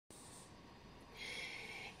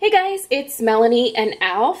Hey guys, it's Melanie and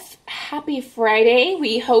Alf. Happy Friday.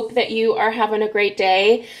 We hope that you are having a great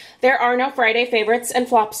day. There are no Friday favorites and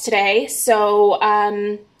flops today, so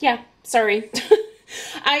yeah, sorry.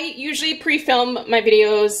 I usually pre-film my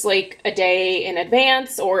videos like a day in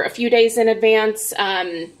advance or a few days in advance.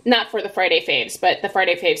 Not for the Friday faves, but the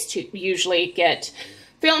Friday faves usually get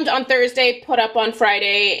filmed on Thursday, put up on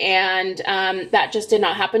Friday, and that just did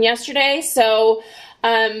not happen yesterday. So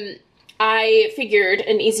I figured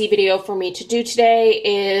an easy video for me to do today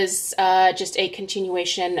is just a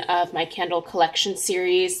continuation of my candle collection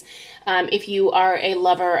series. If you are a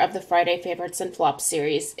lover of the Friday Favorites and Flops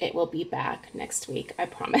series, it will be back next week, I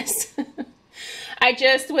promise. I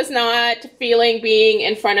just was not feeling being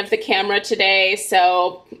in front of the camera today,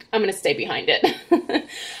 so I'm going to stay behind it.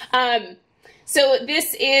 So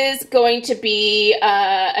this is going to be,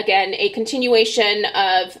 again, a continuation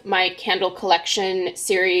of my candle collection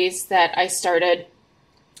series that I started.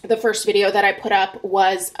 The first video that I put up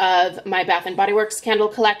was of my Bath & Body Works candle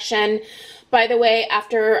collection. By the way,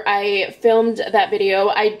 after I filmed that video,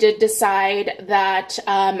 I did decide that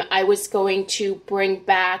I was going to bring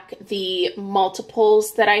back the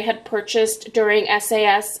multiples that I had purchased during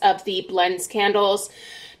SAS of the Blends candles.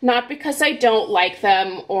 Not because I don't like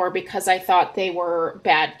them or because I thought they were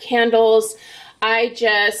bad candles. I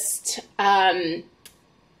just, I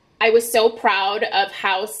was so proud of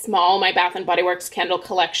how small my Bath & Body Works candle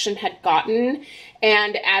collection had gotten,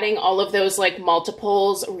 and adding all of those like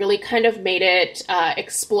multiples really kind of made it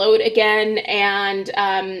explode again, and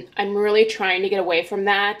I'm really trying to get away from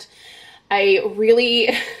that. I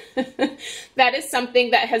really, that is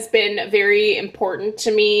something that has been very important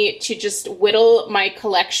to me, to just whittle my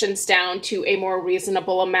collections down to a more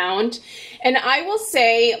reasonable amount. And I will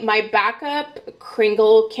say my backup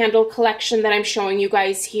Kringle candle collection that I'm showing you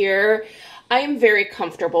guys here, I am very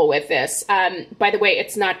comfortable with this. By the way,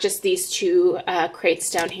 it's not just these two crates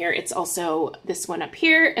down here, it's also this one up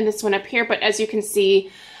here and this one up here, but as you can see,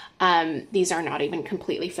 these are not even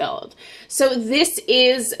completely filled. So this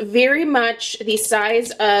is very much the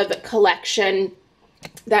size of collection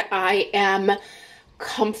that I am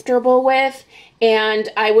comfortable with, and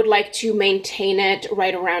I would like to maintain it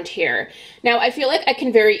right around here. Now, I feel like I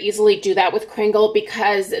can very easily do that with Kringle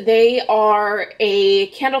because they are a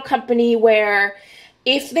candle company where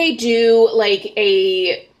if they do like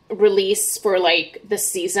a release for like the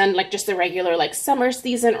season, like just the regular like summer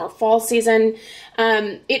season or fall season,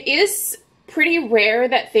 it is pretty rare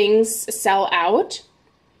that things sell out.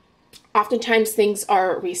 Oftentimes things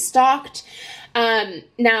are restocked.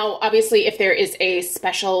 Now, obviously, if there is a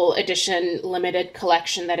special edition limited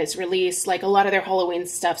collection that is released, like a lot of their Halloween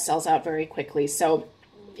stuff sells out very quickly. So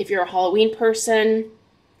if you're a Halloween person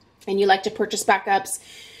and you like to purchase backups,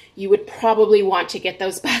 you would probably want to get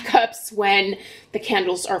those backups when the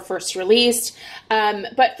candles are first released.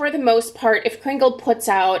 But for the most part, if Kringle puts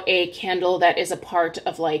out a candle that is a part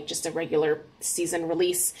of like just a regular season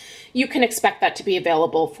release, you can expect that to be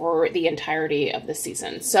available for the entirety of the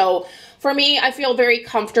season. So for me, I feel very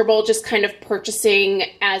comfortable just kind of purchasing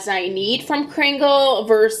as I need from Kringle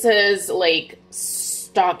versus like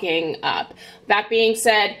stocking up. That being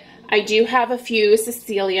said, I do have a few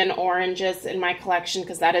Sicilian oranges in my collection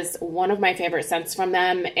because that is one of my favorite scents from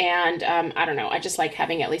them, and I don't know, I just like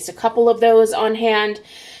having at least a couple of those on hand.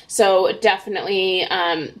 So definitely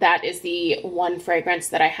that is the one fragrance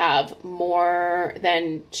that I have more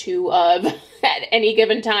than two of at any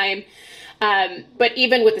given time. But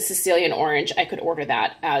even with the Sicilian orange, I could order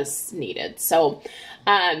that as needed. So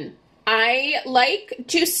I like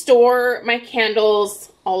to store my candles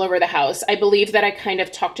all over the house. I believe that I kind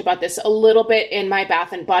of talked about this a little bit in my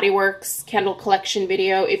Bath & Body Works candle collection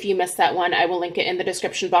video. If you missed that one, I will link it in the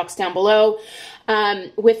description box down below.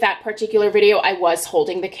 With that particular video, I was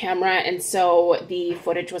holding the camera, and so the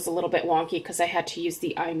footage was a little bit wonky because I had to use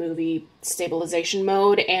the iMovie stabilization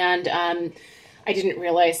mode, and I didn't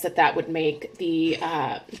realize that that would make the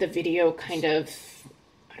video kind of,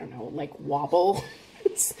 I don't know, like wobble.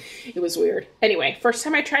 It was weird. Anyway, first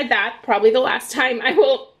time I tried that, probably the last time I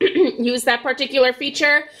will use that particular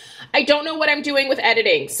feature. I don't know what I'm doing with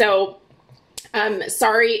editing, so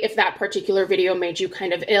sorry if that particular video made you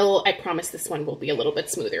kind of ill. I promise this one will be a little bit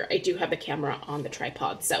smoother. I do have the camera on the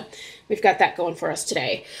tripod, so we've got that going for us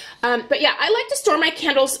today. But yeah, I like to store my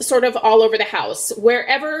candles sort of all over the house.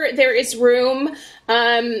 Wherever there is room,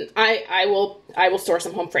 I will store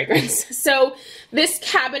some home fragrance. So this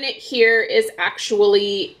cabinet here is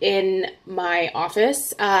actually in my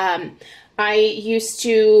office. I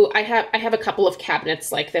have a couple of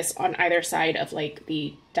cabinets like this on either side of like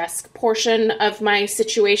the desk portion of my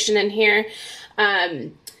situation in here.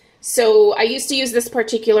 So I used to use this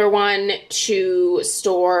particular one to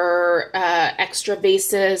store extra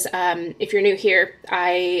vases. If you're new here,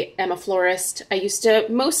 I am a florist. I used to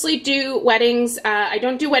mostly do weddings. I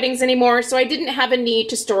don't do weddings anymore, so I didn't have a need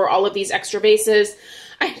to store all of these extra vases.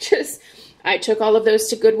 I took all of those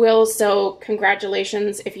to Goodwill, so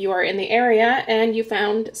congratulations if you are in the area and you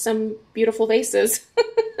found some beautiful vases.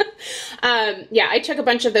 Yeah, I took a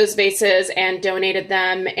bunch of those vases and donated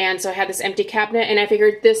them, and so I had this empty cabinet, and I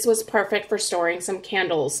figured this was perfect for storing some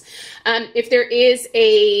candles. If there is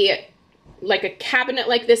a cabinet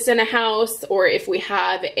like this in a house, or if we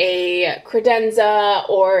have a credenza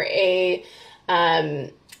or a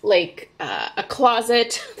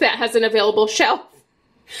closet that has an available shelf,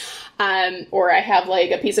 or I have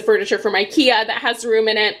like a piece of furniture from IKEA that has room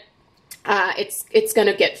in it, it's going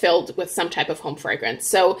to get filled with some type of home fragrance.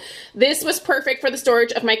 So this was perfect for the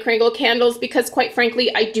storage of my Kringle candles because, quite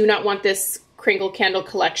frankly, I do not want this Kringle candle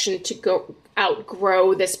collection to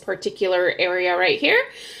outgrow this particular area right here.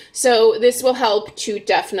 So this will help to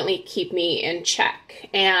definitely keep me in check.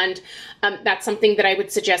 And that's something that I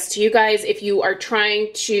would suggest to you guys if you are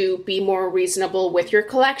trying to be more reasonable with your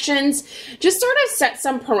collections. Just sort of set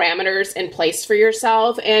some parameters in place for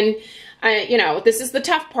yourself. And you know, this is the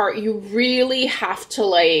tough part. You really have to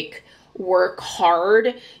like work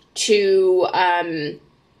hard to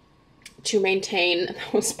maintain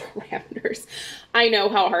those parameters. I know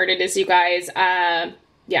how hard it is, you guys.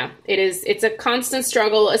 Yeah, it is. It's a constant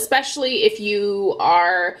struggle, especially if you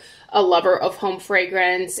are a lover of home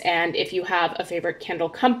fragrance and if you have a favorite candle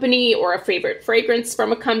company or a favorite fragrance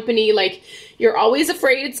from a company. Like, you're always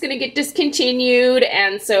afraid it's going to get discontinued,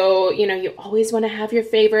 and so, you know, you always want to have your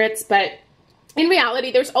favorites, but in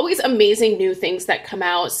reality, there's always amazing new things that come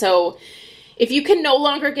out. So if you can no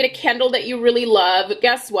longer get a candle that you really love,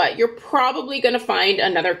 guess what? You're probably going to find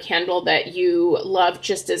another candle that you love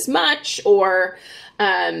just as much, or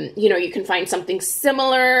you know, you can find something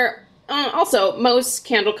similar. Also, most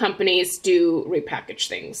candle companies do repackage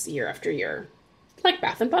things year after year, like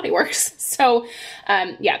Bath and Body Works. So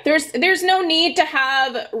yeah, there's no need to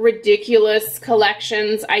have ridiculous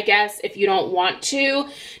collections, I guess, if you don't want to.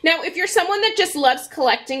 Now, if you're someone that just loves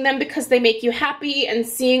collecting them because they make you happy and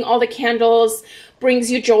seeing all the candles brings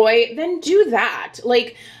you joy, then do that.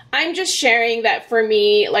 Like, I'm just sharing that for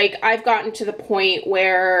me, like, I've gotten to the point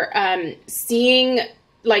where seeing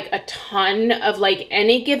like a ton of like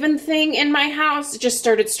any given thing in my house just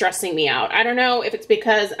started stressing me out. I don't know if it's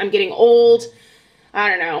because I'm getting old. I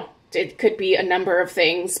don't know. It could be a number of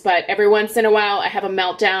things, but every once in a while I have a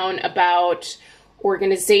meltdown about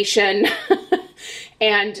organization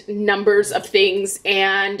and numbers of things,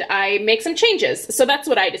 and I make some changes. So that's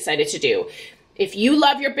what I decided to do. If you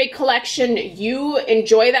love your big collection, you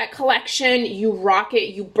enjoy that collection, you rock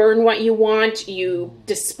it, you burn what you want, you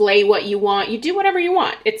display what you want, you do whatever you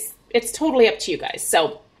want. It's totally up to you guys.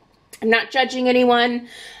 So I'm not judging anyone.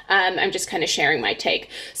 I'm just kind of sharing my take.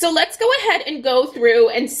 So let's go ahead and go through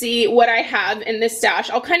and see what I have in this stash.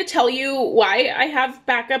 I'll kind of tell you why I have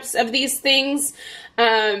backups of these things.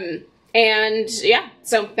 And yeah,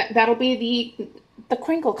 so that'll be the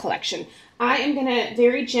Kringle collection. I am gonna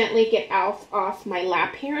very gently get Alf off my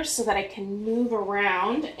lap here so that I can move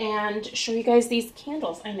around and show you guys these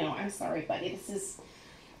candles. I know, I'm sorry, buddy. This is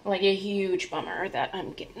like a huge bummer that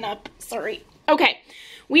I'm getting up. Sorry. Okay.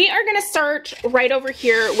 We are going to start right over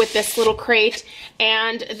here with this little crate,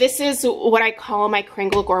 and this is what I call my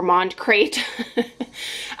Kringle Gourmand crate.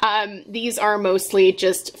 These are mostly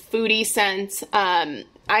just foodie scents. I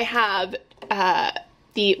have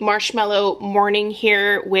the Marshmallow Morning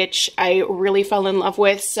here, which I really fell in love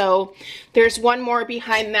with. So there's one more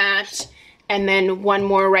behind that, and then one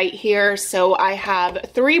more right here. So I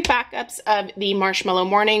have 3 backups of the Marshmallow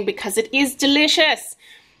Morning because it is delicious.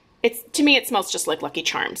 To me, it smells just like Lucky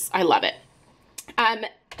Charms. I love it.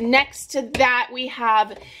 Next to that, we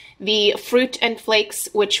have the Fruit and Flakes,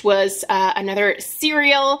 which was another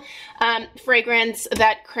cereal fragrance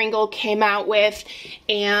that Kringle came out with.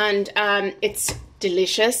 And it's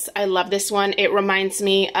delicious. I love this one. It reminds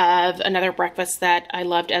me of another breakfast that I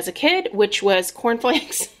loved as a kid, which was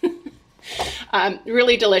cornflakes.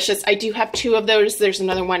 Really delicious. I do have 2 of those. There's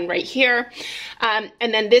another one right here. And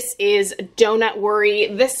then this is Donut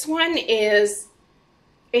Worry. This one is,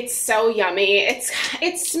 it's so yummy.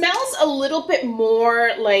 It smells a little bit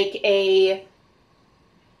more like a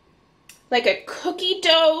cookie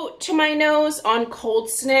dough to my nose on cold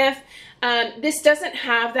sniff. This doesn't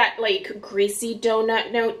have that like greasy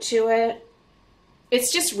donut note to it.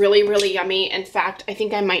 It's just really, really yummy. In fact, I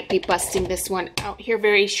think I might be busting this one out here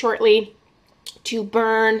very shortly. to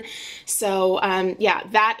burn. So yeah,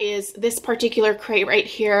 that is this particular crate right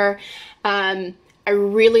here. I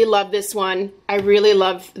really love this one. I really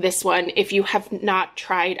love this one. If you have not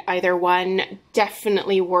tried either one,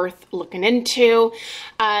 definitely worth looking into.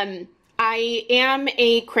 I am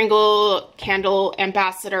a Kringle candle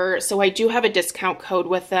ambassador, so I do have a discount code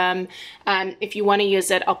with them. If you want to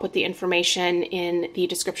use it, I'll put the information in the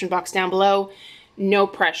description box down below. No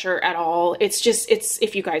pressure at all. It's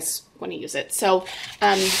if you guys want to use it. So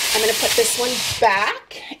I'm going to put this one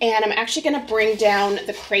back, and I'm actually going to bring down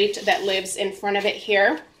the crate that lives in front of it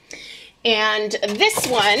here. And this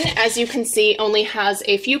one, as you can see, only has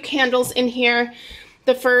a few candles in here.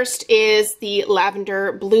 The first is the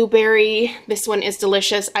lavender blueberry. This one is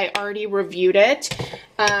delicious. I already reviewed it.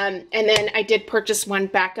 And then I did purchase one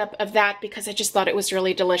backup of that because I just thought it was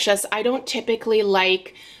really delicious. I don't typically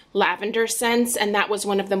like lavender scents, and that was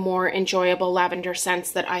one of the more enjoyable lavender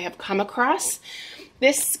scents that I have come across.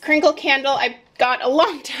 This Kringle candle I got a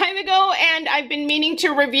long time ago, and I've been meaning to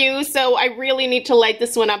review, so I really need to light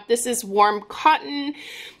this one up. This is warm cotton.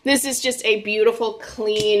 This is just a beautiful,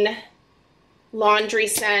 clean laundry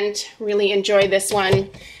scent. Really enjoy this one.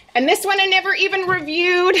 And this one I never even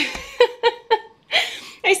reviewed.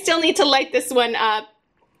 I still need to light this one up.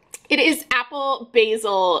 It is apple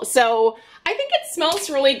basil. So I think it smells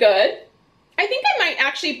really good. I think I might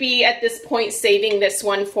actually be at this point saving this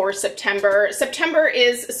one for September. September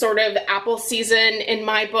is sort of apple season in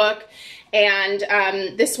my book,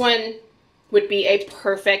 and this one would be a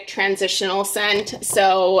perfect transitional scent.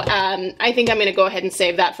 So I think I'm gonna go ahead and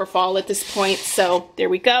save that for fall at this point. So there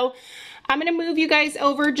we go. I'm gonna move you guys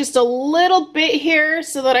over just a little bit here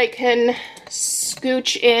so that I can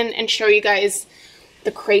scooch in and show you guys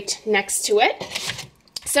the crate next to it.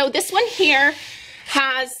 So this one here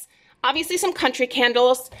has obviously some country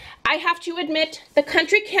candles. I have to admit, the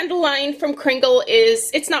country candle line from Kringle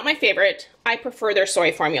it's not my favorite. I prefer their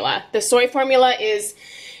soy formula. The soy formula is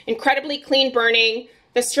incredibly clean burning.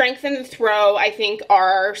 The strength and the throw, I think,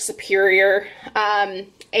 are superior. And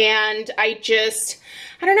I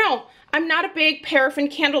don't know. I'm not a big paraffin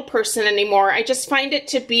candle person anymore. I just find it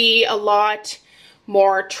to be a lot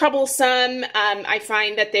more troublesome. I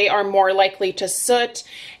find that they are more likely to soot,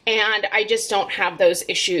 and I just don't have those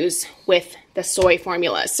issues with the soy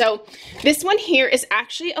formula. So this one here is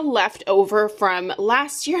actually a leftover from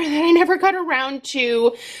last year that I never got around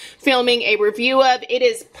to filming a review of. It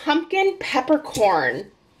is pumpkin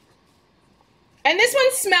peppercorn. And this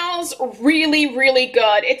one smells really, really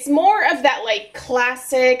good. It's more of that like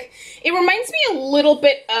classic, it reminds me a little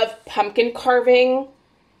bit of pumpkin carving.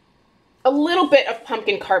 A little bit of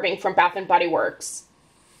pumpkin carving from Bath & Body Works.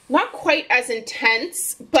 Not quite as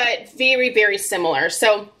intense, but very, very similar.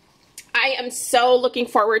 So I am so looking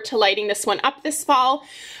forward to lighting this one up this fall.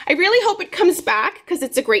 I really hope it comes back because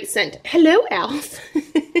it's a great scent. Hello, Alf.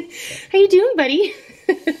 How you doing, buddy?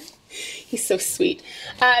 He's so sweet.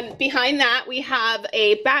 Behind that, we have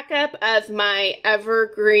a backup of my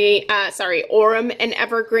evergreen, Aurum and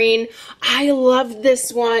Evergreen. I loved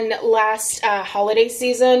this one last holiday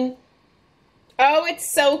season. Oh,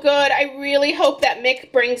 it's so good. I really hope that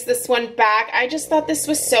Mick brings this one back. I just thought this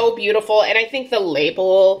was so beautiful, and I think the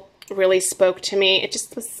label really spoke to me. It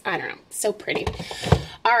just was, I don't know, so pretty.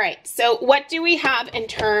 All right, so what do we have in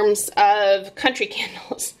terms of country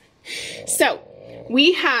candles? So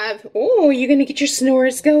we have, oh, you gonna get your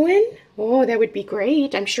snores going? Oh, that would be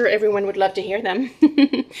great. I'm sure everyone would love to hear them.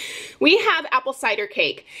 We have apple cider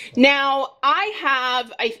cake. Now, I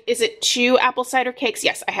have, is it 2 apple cider cakes?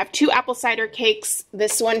 Yes, I have 2 apple cider cakes.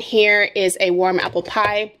 This one here is a warm apple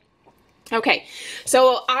pie. Okay,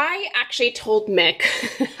 so I actually told Mick,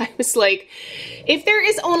 I was like, if there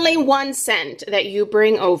is only one scent that you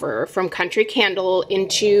bring over from Country Candle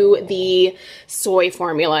into the soy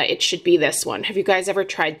formula, it should be this one. Have you guys ever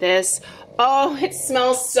tried this? Oh, it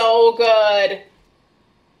smells so good.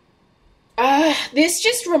 This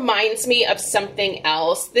just reminds me of something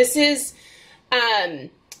else. This is,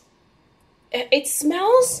 it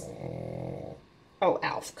smells, oh,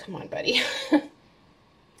 Alf, come on, buddy.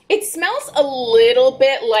 It smells a little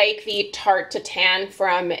bit like the Tarte Tatin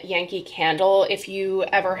from Yankee Candle, if you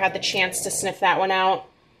ever had the chance to sniff that one out.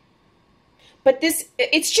 But this,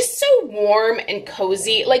 it's just so warm and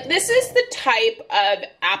cozy. Like, this is the type of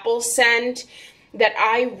apple scent that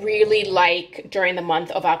I really like during the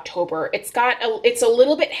month of October. It's a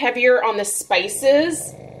little bit heavier on the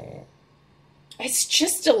spices. It's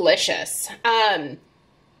just delicious.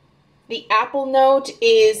 The apple note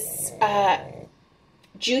is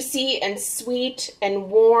juicy and sweet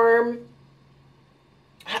and warm.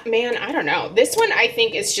 Man, I don't know. This one I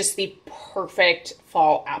think is just the perfect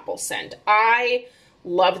fall apple scent. I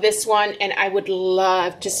love this one, and I would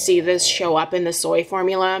love to see this show up in the soy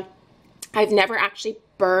formula. I've never actually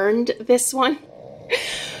burned this one,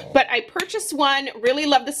 but I purchased one, really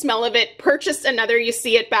love the smell of it, purchased another, you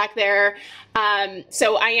see it back there.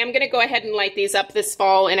 So I am going to go ahead and light these up this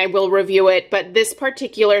fall, and I will review it, but this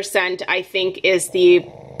particular scent I think is the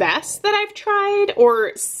best that I've tried,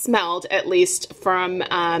 or smelled at least, from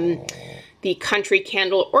the Country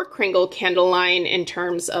Candle or Kringle candle line in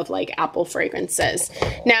terms of like apple fragrances.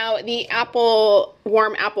 Now the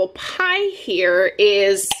warm apple pie here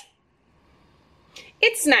is,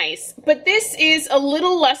 it's nice, but this is a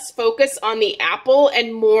little less focused on the apple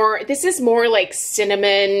and more, this is more like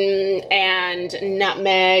cinnamon and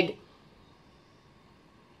nutmeg.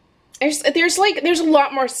 There's a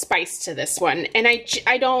lot more spice to this one, and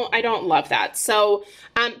I don't love that. So,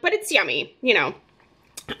 but it's yummy, you know.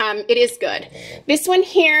 It is good. This one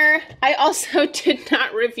here, I also did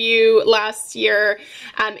not review last year.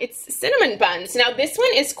 It's cinnamon buns. Now this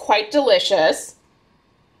one is quite delicious.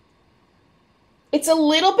 It's a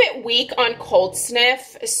little bit weak on cold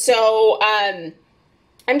sniff, so I'm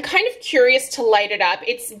kind of curious to light it up.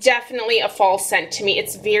 It's definitely a fall scent to me.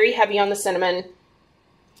 It's very heavy on the cinnamon.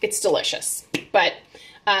 It's delicious, but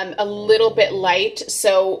a little bit light,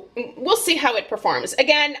 so we'll see how it performs.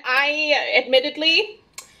 Again, admittedly,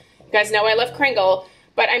 you guys know I love Kringle,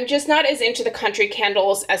 but I'm just not as into the Country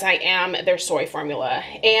Candles as I am their soy formula.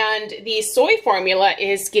 And the soy formula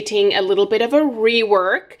is getting a little bit of a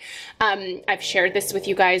rework. I've shared this with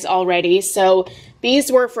you guys already. So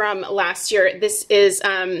these were from last year. This is,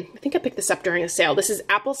 I think I picked this up during a sale. This is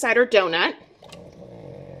Apple Cider Donut.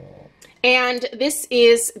 And this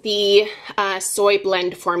is the soy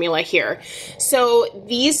blend formula here. So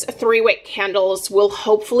these 3-wick candles will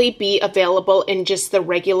hopefully be available in just the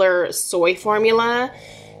regular soy formula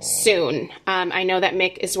soon. I know that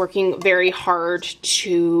Mick is working very hard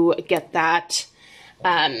to get that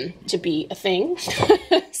to be a thing.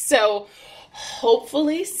 So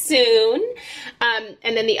hopefully soon. And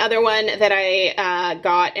then the other one that I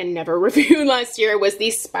got and never reviewed last year was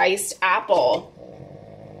the spiced apple,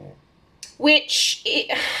 which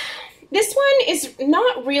this one is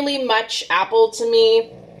not really much apple to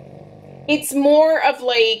me. It's more of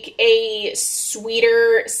like a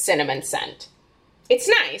sweeter cinnamon scent. It's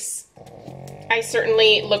nice. I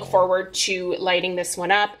certainly look forward to lighting this one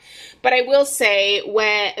up. But I will say,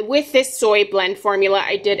 with this soy blend formula,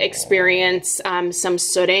 I did experience some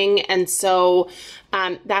sooting, and so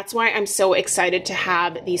that's why I'm so excited to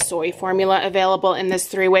have the soy formula available in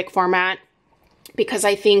this 3-wick format, because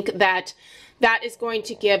I think that that is going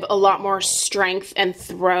to give a lot more strength and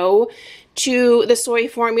throw to the soy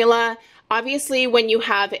formula. Obviously, when you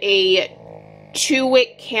have a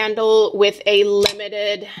 2-wick candle with a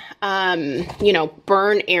limited, you know,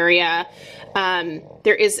 burn area,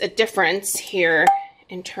 there is a difference here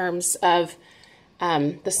in terms of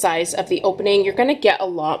the size of the opening. You're going to get a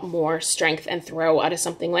lot more strength and throw out of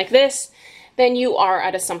something like this than you are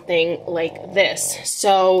out of something like this.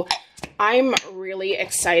 So I'm really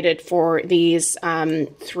excited for these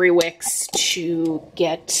 3 wicks to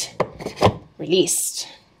get released,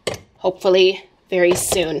 hopefully very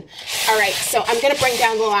soon. All right, so I'm going to bring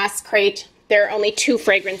down the last crate. There are only 2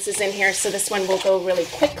 fragrances in here, so this one will go really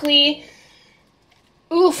quickly.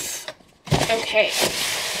 Oof. Okay.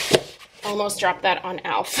 Almost dropped that on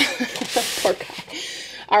Alf. Poor guy.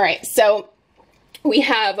 All right, so we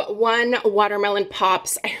have one Watermelon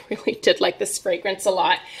Pops. I really did like this fragrance a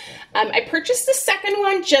lot. I purchased the second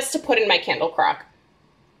one just to put in my candle crock.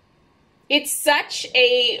 It's such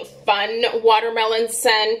a fun watermelon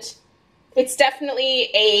scent. It's definitely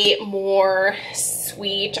a more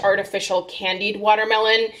sweet, artificial, candied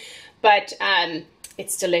watermelon, but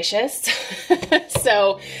it's delicious.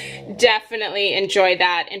 So definitely enjoy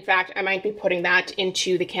that. In fact, I might be putting that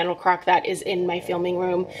into the candle crock that is in my filming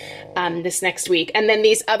room this next week. And then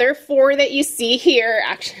these other 4 that you see here,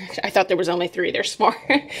 actually, I thought there was only 3, there's 4.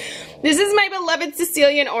 This is my beloved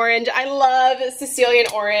Sicilian Orange. I love Sicilian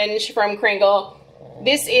Orange from Kringle.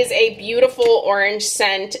 This is a beautiful orange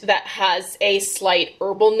scent that has a slight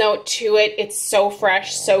herbal note to it. It's so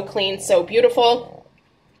fresh, so clean, so beautiful.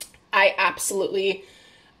 I absolutely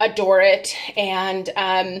adore it, and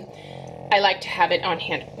I like to have it on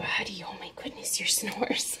hand. Buddy, oh my goodness, your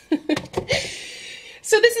snores.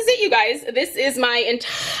 So this is it, you guys. This is my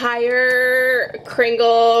entire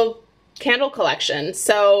Kringle candle collection.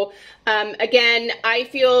 So again, I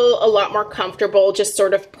feel a lot more comfortable just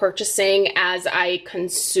sort of purchasing as I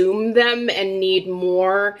consume them and need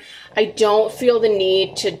more. I don't feel the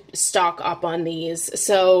need to stock up on these.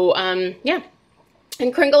 So yeah.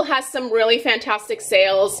 And Kringle has some really fantastic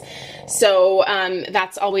sales, so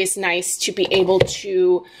that's always nice to be able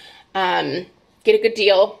to get a good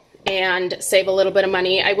deal and save a little bit of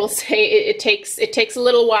money. I will say it takes a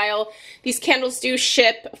little while. These candles do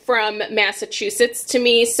ship from Massachusetts to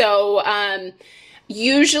me, so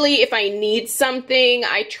usually if I need something,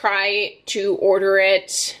 I try to order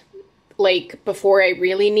it like before I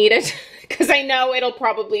really need it, because I know it'll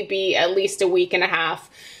probably be at least a week and a half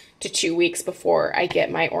to 2 weeks before I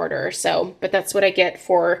get my order. So, but that's what I get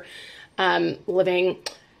for living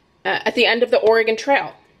at the end of the Oregon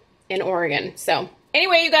Trail in Oregon. So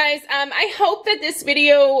anyway, you guys, I hope that this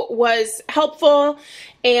video was helpful,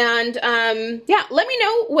 and yeah, let me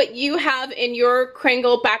know what you have in your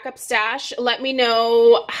Kringle backup stash. Let me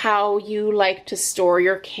know how you like to store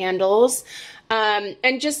your candles.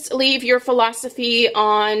 And just leave your philosophy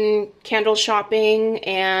on candle shopping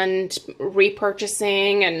and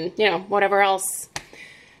repurchasing and, you know, whatever else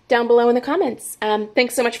down below in the comments.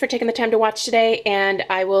 Thanks so much for taking the time to watch today, and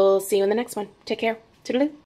I will see you in the next one. Take care. Toodaloo.